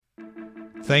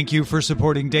Thank you for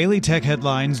supporting Daily Tech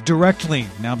Headlines directly.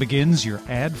 Now begins your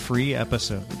ad-free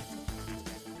episode.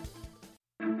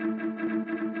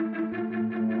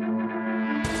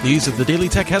 These are the Daily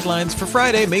Tech Headlines for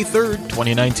Friday, May 3rd,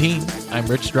 2019. I'm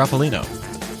Rich Straffolino.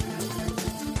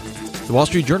 The Wall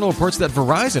Street Journal reports that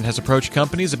Verizon has approached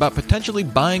companies about potentially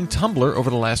buying Tumblr over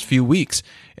the last few weeks.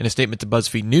 In a statement to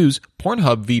BuzzFeed News,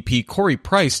 Pornhub VP Corey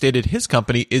Price stated his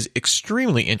company is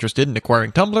extremely interested in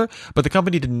acquiring Tumblr, but the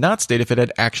company did not state if it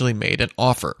had actually made an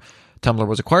offer. Tumblr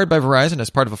was acquired by Verizon as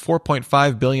part of a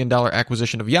 $4.5 billion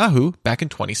acquisition of Yahoo back in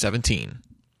 2017.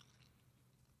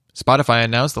 Spotify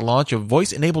announced the launch of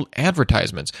voice-enabled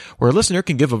advertisements, where a listener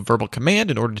can give a verbal command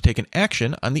in order to take an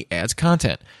action on the ad's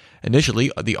content.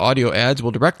 Initially, the audio ads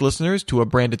will direct listeners to a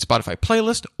branded Spotify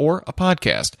playlist or a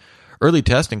podcast. Early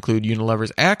tests include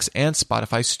Unilever's Axe and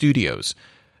Spotify Studios.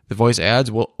 The voice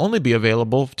ads will only be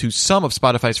available to some of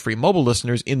Spotify's free mobile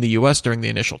listeners in the US during the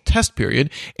initial test period,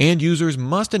 and users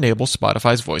must enable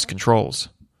Spotify's voice controls.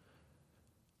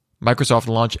 Microsoft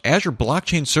launched Azure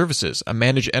Blockchain Services, a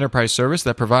managed enterprise service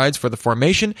that provides for the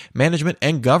formation, management,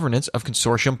 and governance of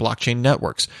consortium blockchain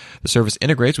networks. The service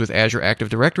integrates with Azure Active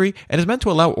Directory and is meant to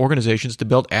allow organizations to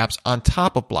build apps on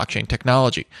top of blockchain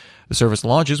technology. The service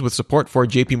launches with support for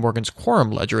JP Morgan's Quorum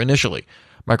ledger initially.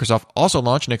 Microsoft also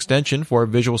launched an extension for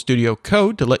Visual Studio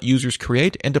Code to let users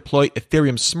create and deploy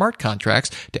Ethereum smart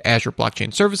contracts to Azure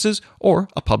Blockchain Services or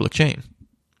a public chain.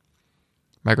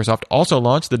 Microsoft also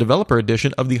launched the developer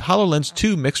edition of the HoloLens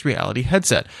 2 mixed reality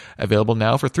headset, available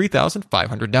now for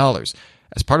 $3,500.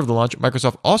 As part of the launch,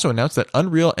 Microsoft also announced that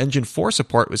Unreal Engine 4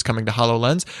 support was coming to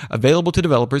HoloLens, available to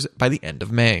developers by the end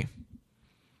of May.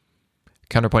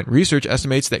 Counterpoint Research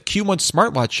estimates that Q1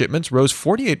 smartwatch shipments rose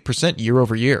 48% year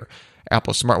over year.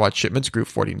 Apple's smartwatch shipments grew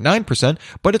 49%,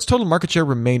 but its total market share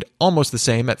remained almost the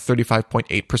same at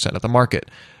 35.8% of the market.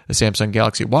 The Samsung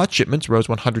Galaxy Watch shipments rose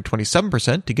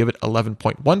 127% to give it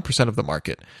 11.1% of the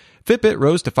market. Fitbit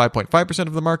rose to 5.5%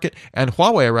 of the market, and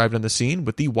Huawei arrived on the scene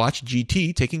with the Watch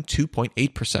GT taking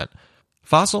 2.8%.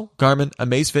 Fossil, Garmin,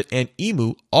 Amazfit, and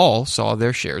Emu all saw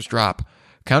their shares drop.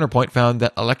 Counterpoint found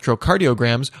that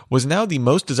electrocardiograms was now the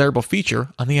most desirable feature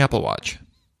on the Apple Watch.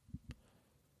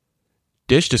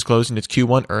 Dish disclosed in its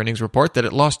Q1 earnings report that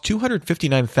it lost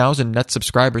 259,000 net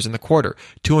subscribers in the quarter,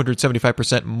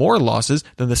 275% more losses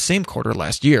than the same quarter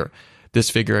last year. This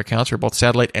figure accounts for both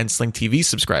satellite and Sling TV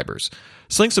subscribers.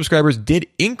 Sling subscribers did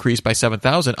increase by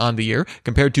 7,000 on the year,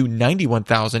 compared to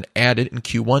 91,000 added in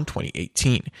Q1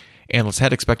 2018. Analysts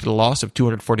had expected a loss of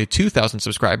 242,000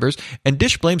 subscribers, and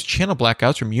Dish blames channel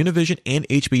blackouts from Univision and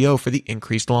HBO for the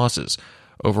increased losses.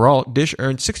 Overall, Dish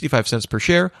earned 65 cents per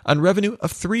share on revenue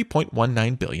of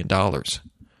 $3.19 billion.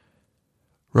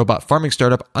 Robot farming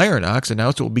startup Iron Ox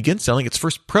announced it will begin selling its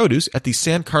first produce at the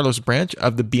San Carlos branch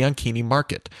of the Bianchini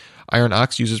market. Iron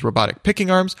Ox uses robotic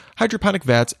picking arms, hydroponic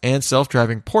vats, and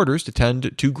self-driving porters to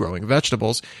tend to growing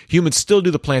vegetables. Humans still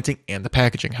do the planting and the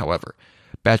packaging, however.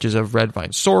 Batches of red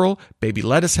vine sorrel, baby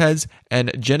lettuce heads,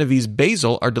 and Genovese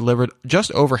basil are delivered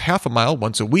just over half a mile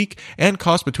once a week and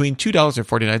cost between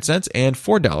 $2.49 and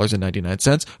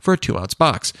 $4.99 for a 2-ounce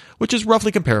box, which is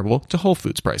roughly comparable to Whole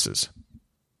Foods prices.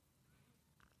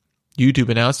 YouTube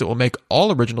announced it will make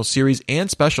all original series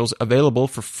and specials available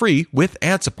for free with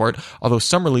ad support, although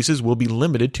some releases will be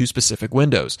limited to specific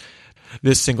windows.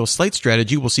 This single slate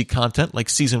strategy will see content like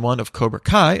Season 1 of Cobra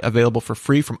Kai available for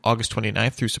free from August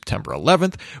 29th through September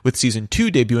 11th, with Season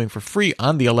 2 debuting for free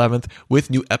on the 11th, with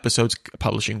new episodes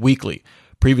publishing weekly.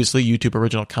 Previously, YouTube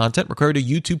original content required a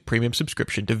YouTube Premium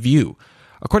subscription to view.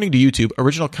 According to YouTube,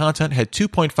 original content had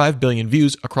 2.5 billion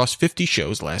views across 50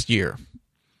 shows last year.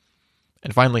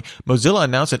 And finally, Mozilla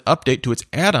announced an update to its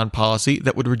add-on policy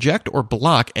that would reject or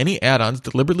block any add-ons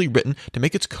deliberately written to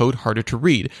make its code harder to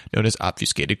read, known as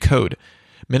obfuscated code.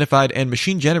 Minified and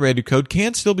machine-generated code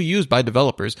can still be used by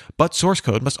developers, but source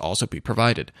code must also be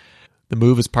provided. The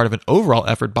move is part of an overall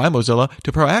effort by Mozilla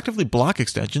to proactively block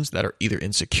extensions that are either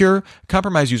insecure,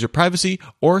 compromise user privacy,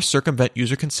 or circumvent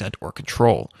user consent or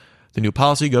control. The new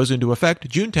policy goes into effect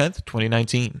June 10th,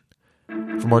 2019.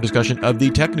 For more discussion of the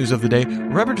tech news of the day,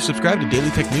 remember to subscribe to Daily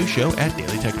Tech News Show at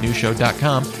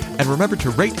dailytechnewsshow.com, and remember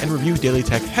to rate and review Daily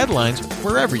Tech Headlines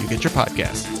wherever you get your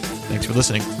podcasts. Thanks for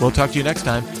listening. We'll talk to you next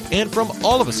time. And from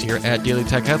all of us here at Daily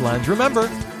Tech Headlines, remember,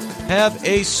 have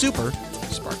a super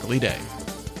sparkly day.